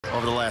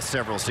over the last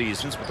several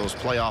seasons with those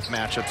playoff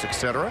matchups,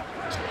 etc.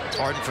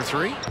 Harden for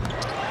three.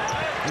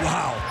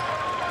 Wow.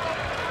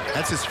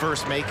 That's his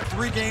first make.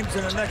 3 games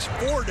in the next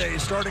 4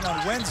 days starting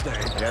on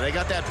Wednesday. Yeah, they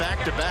got that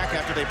back-to-back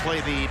after they play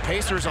the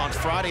Pacers on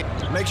Friday.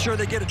 Make sure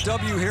they get a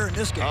W here in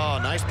this game. Oh,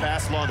 nice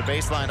pass along the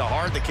baseline to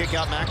Harden. The kick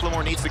out,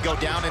 McLemore needs to go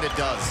down, and it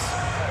does.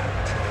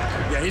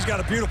 Yeah, he's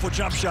got a beautiful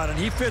jump shot, and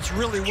he fits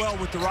really well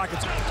with the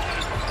Rockets.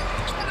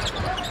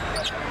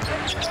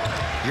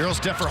 Euro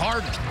step for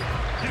Harden.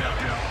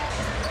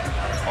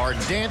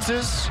 Harden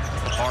dances.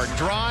 Harden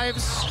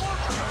drives.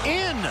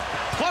 In,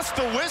 plus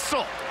the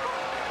whistle.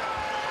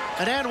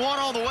 And then one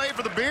all the way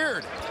for the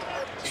beard.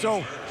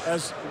 So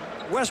as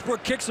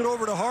Westbrook kicks it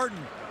over to Harden,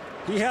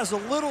 he has a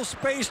little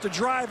space to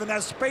drive, and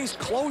that space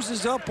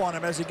closes up on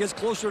him as he gets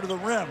closer to the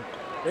rim.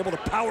 Able to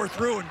power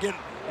through and get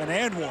an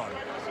and one.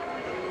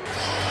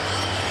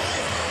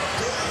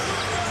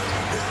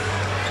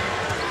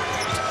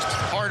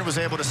 Harden was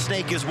able to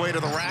snake his way to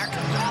the rack.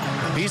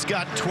 He's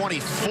got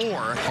 24.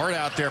 Hart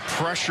out there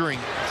pressuring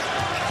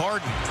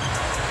Harden.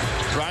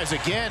 Drives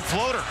again,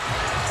 floater.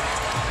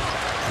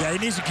 Yeah, he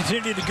needs to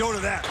continue to go to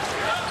that.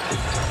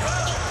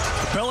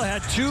 Capella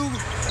had 2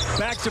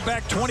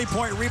 back-to-back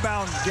 20-point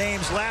rebound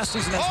games last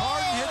season as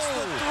Harden hits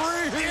the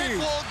 3. It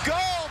will go,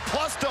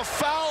 plus the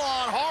foul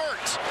on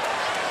Hart.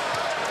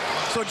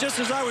 So just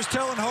as I was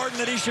telling Harden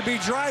that he should be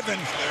driving,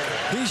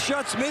 he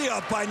shuts me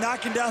up by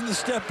knocking down the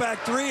step-back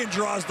 3 and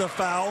draws the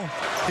foul.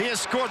 He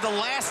has scored the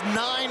last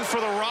 9 for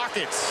the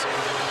Rockets.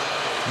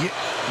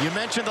 You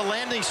mentioned the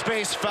landing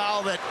space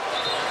foul that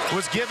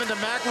was given to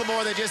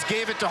McLemore. They just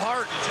gave it to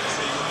Hart.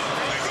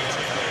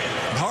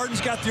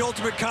 Harden's got the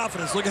ultimate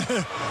confidence. Look at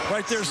him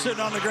right there sitting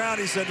on the ground.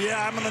 He said,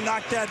 yeah, I'm going to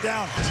knock that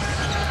down.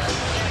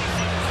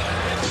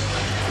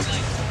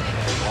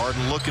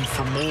 Harden looking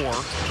for more.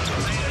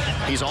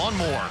 He's on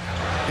more.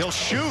 He'll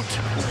shoot.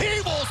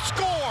 He will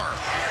score.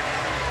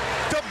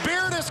 The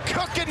beard is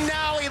cooking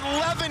now.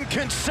 11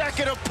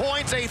 consecutive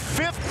points, a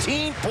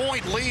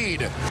 15-point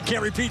lead.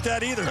 Can't repeat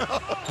that either.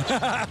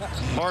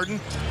 Harden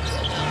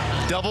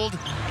doubled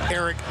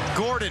Eric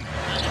Gordon.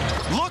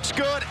 Looks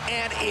good,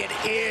 and it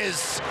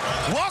is.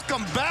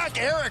 Welcome back,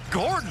 Eric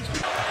Gordon.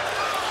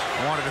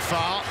 Wanted a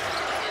foul.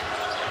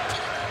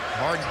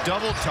 Harden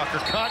doubled, Tucker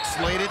cuts,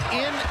 laid it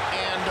in,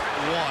 and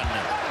one.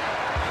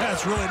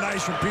 That's really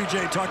nice from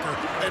P.J. Tucker.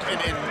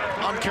 And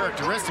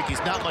uncharacteristic, he's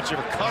not much of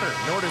a cutter,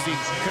 nor does he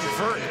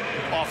convert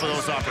off of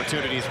those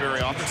opportunities very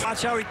often.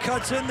 Watch how he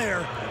cuts in there,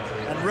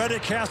 and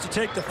Redick has to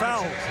take the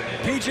foul.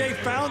 P.J.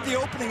 found the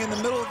opening in the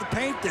middle of the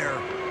paint there.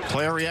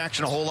 Player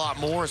reaction a whole lot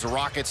more as the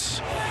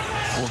Rockets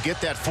will get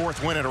that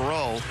 4th win in a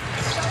row.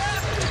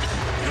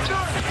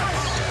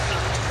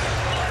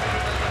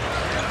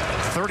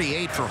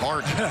 38 for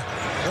Harden.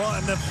 Well,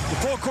 and the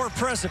full court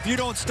press, if you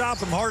don't stop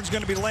him, Harden's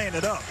going to be laying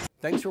it up.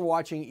 Thanks for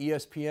watching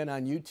ESPN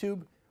on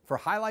YouTube. For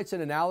highlights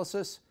and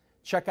analysis,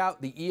 check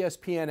out the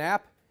ESPN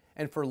app.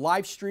 And for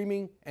live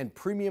streaming and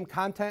premium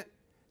content,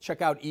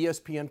 check out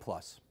ESPN+.